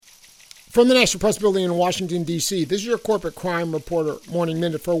From the National Press Building in Washington, D.C., this is your Corporate Crime Reporter Morning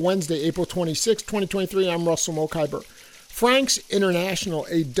Minute for Wednesday, April 26, 2023. I'm Russell Mokhiber. Frank's International,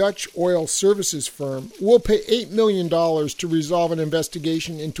 a Dutch oil services firm, will pay $8 million to resolve an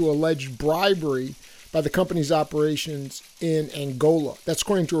investigation into alleged bribery by the company's operations in Angola. That's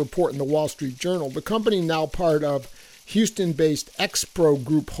according to a report in the Wall Street Journal. The company, now part of Houston-based Expro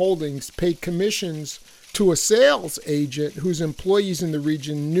Group Holdings, paid commissions to a sales agent whose employees in the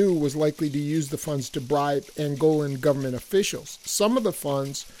region knew was likely to use the funds to bribe Angolan government officials. Some of the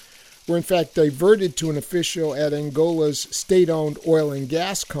funds were in fact diverted to an official at Angola's state-owned oil and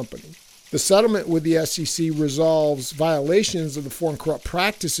gas company. The settlement with the SEC resolves violations of the Foreign Corrupt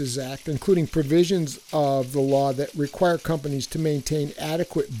Practices Act, including provisions of the law that require companies to maintain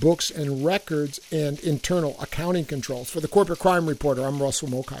adequate books and records and internal accounting controls. For the Corporate Crime Reporter, I'm Russell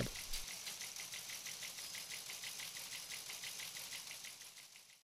Mokhiber.